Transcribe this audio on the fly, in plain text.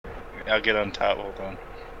I'll get on top. Hold on.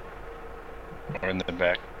 Or in the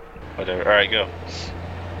back. Whatever. All right, go.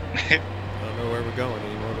 I don't know where we're going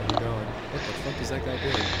anymore, but we're going. What the fuck is that guy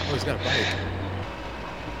doing? Oh, he's got a bike.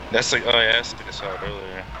 That's like, oh yeah, that's like I saw it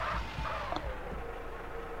earlier.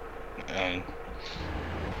 Damn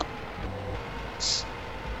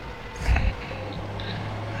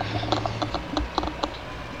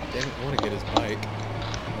it, I want to get his bike.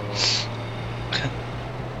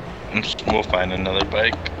 We'll find another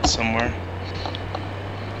bike somewhere.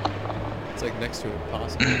 It's like next to it,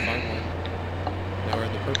 possibly find one. Now we're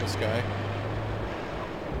in the purple sky.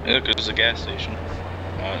 Hey, look, there's a gas station.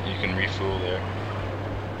 You can refuel there.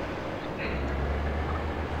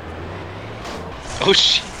 Oh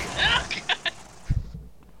shit!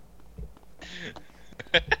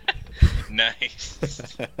 Nice.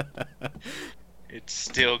 It's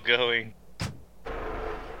still going.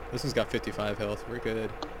 This one's got 55 health. We're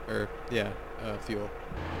good. Or, yeah, fuel.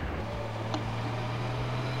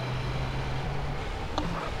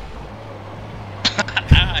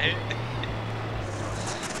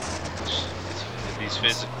 These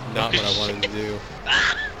physical. Not what I wanted to do.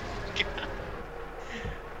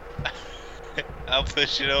 I'll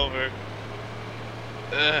push it over.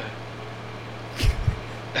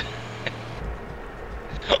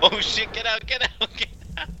 Oh shit, get out, get out, get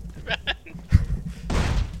out. Run.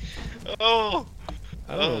 Oh.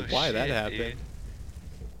 I don't know why that happened.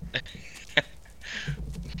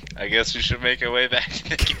 I guess we should make our way back to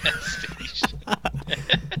the gas station.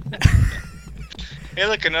 Hey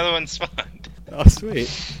look, another one spawned. Oh sweet.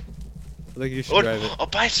 I think you should drive it. A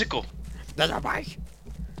bicycle! There's a bike!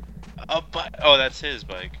 Oh, that's his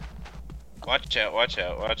bike. Watch out, watch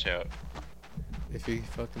out, watch out. If he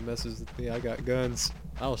fucking messes with me, I got guns.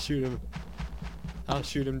 I'll shoot him. I'll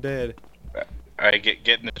shoot him dead. Alright,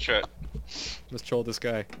 get in the truck. Let's troll this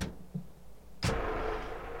guy.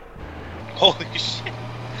 Holy shit.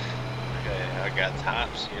 Okay, I got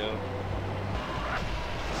tops, yo.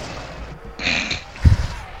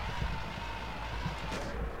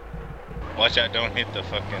 Watch out, don't hit the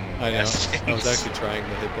fucking I know. gas I was actually trying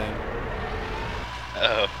to hit them.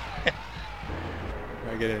 Oh.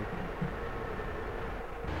 Alright, get in.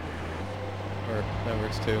 Or, that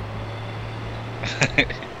works too.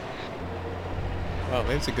 Wow,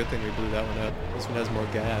 maybe it's a good thing we blew that one up. This one has more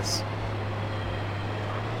gas.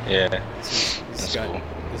 Yeah. This has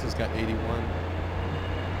got 81.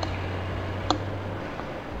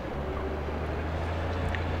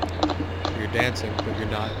 You're dancing, but you're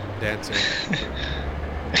not dancing.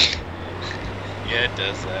 Yeah, it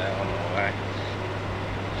does that. I don't know why.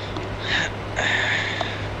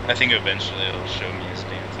 I think eventually it'll show me us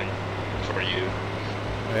dancing for you.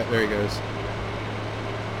 Alright, there he goes.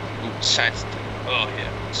 Ooh, sidestep. Oh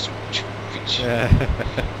yeah. Yeah.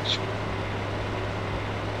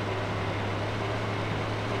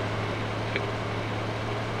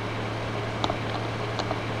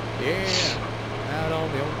 Yeah. Out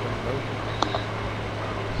on the open road.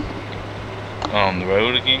 On the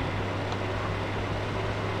road again?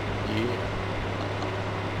 Yeah.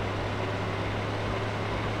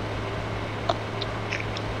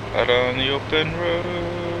 Out on the open road.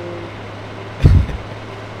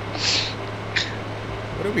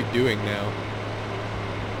 What are we doing now?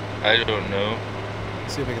 I don't know.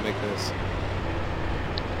 Let's see if I can make this.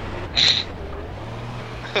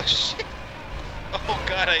 Oh shit. Oh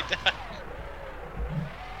god, I died.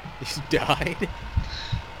 You died?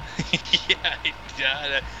 Yeah, I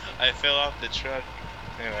died. I fell off the truck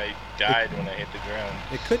and I died when I hit the ground.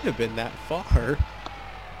 It couldn't have been that far.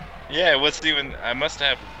 Yeah, it wasn't even. I must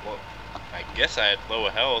have. Well, I guess I had low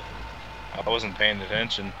health. I wasn't paying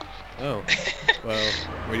attention. Oh. Well,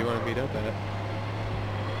 where do you want to meet up at?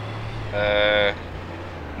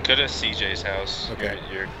 Go to CJ's house. Okay.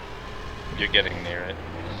 You're getting near it,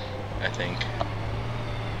 I think.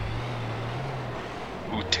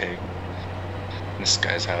 Wu-Tang. This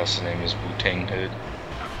guy's house, his name is Wu-Tang Hood.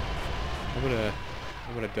 I'm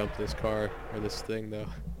gonna dump this car, or this thing though.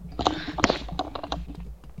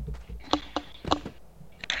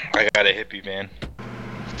 I got a hippie van.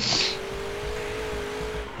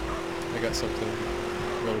 I got something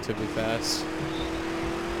relatively fast.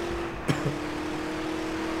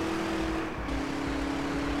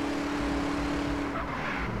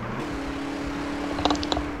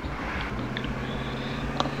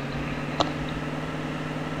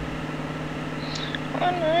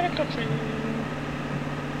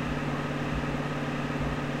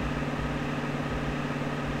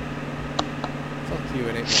 Fuck you,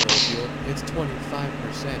 it ain't my low fuel. It's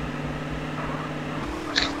 25%.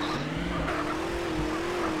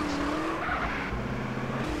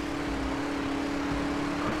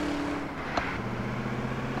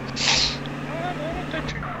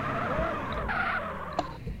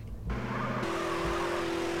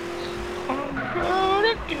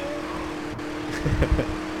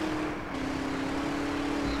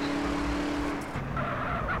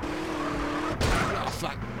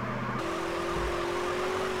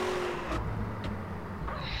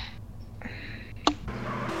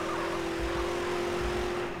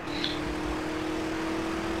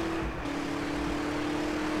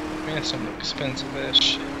 Man, some expensive ass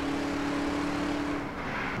shit.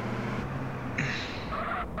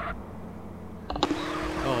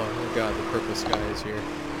 Oh my god, the purple sky is here.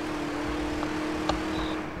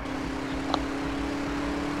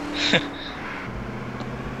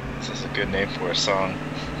 This is a good name for a song.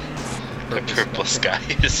 The Purple purple sky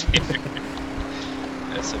is here.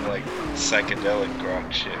 That's some like psychedelic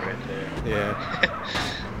rock shit right there. Yeah.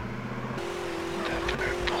 The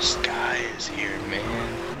purple sky is here,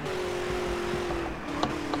 man.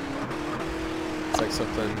 It's like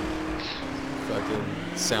something fucking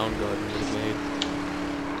Soundgarden would have made.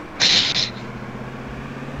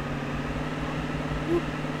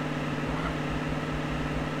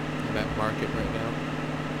 I'm at market right now.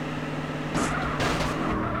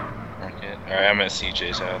 Okay. Alright, I'm at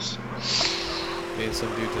CJ's house. Me and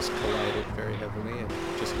some dude just collided very heavily and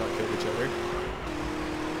just about killed each other.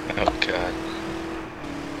 Oh god.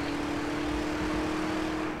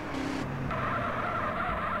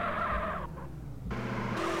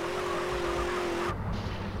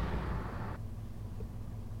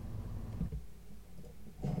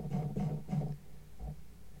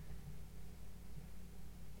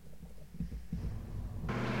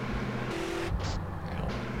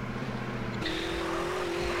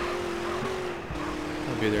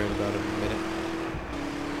 I'll be there in about a minute.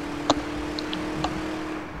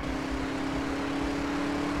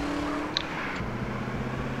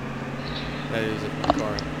 That is if my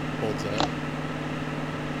car holds up.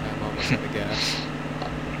 I'm almost out of gas.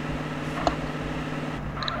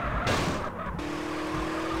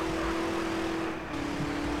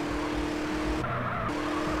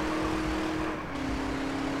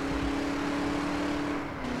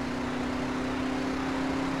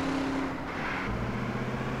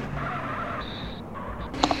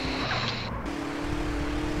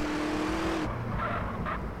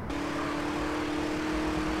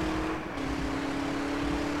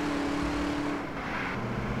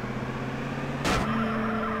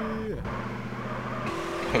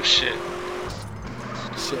 Oh shit.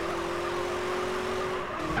 Shit.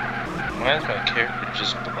 Why is my character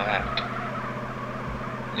just black?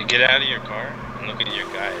 You get out of your car and look at your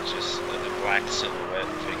guy, it's just a black silhouette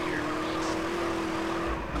figure.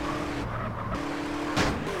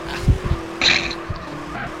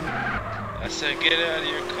 I said get out of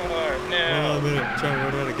your car Hold on now! a minute, I'm trying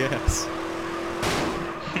to run out of gas.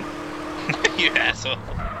 You asshole.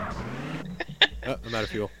 Oh, I'm out of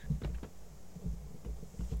fuel.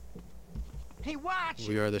 Hey, watch!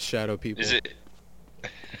 We are the shadow people. Is it?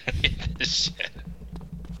 The shit.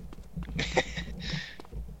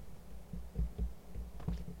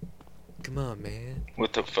 Come on, man.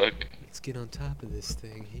 What the fuck? Let's get on top of this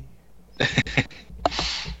thing here.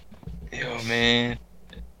 Yo, man.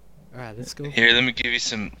 Alright, let's go. Here, let me give you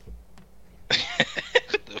some.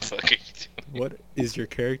 What the fuck are you doing? What is your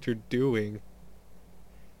character doing?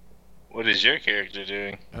 What is your character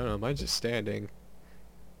doing? I don't know, mine's just standing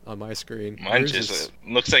on my screen. Mine Yours just is-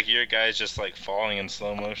 looks like your guy's just like falling in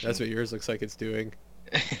slow motion. That's what yours looks like it's doing.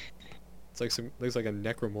 It's like looks like a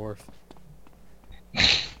necromorph.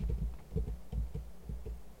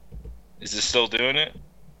 Is it still doing it?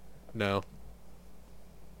 No.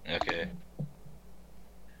 Okay.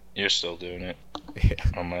 You're still doing it Yeah.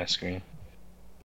 on my screen.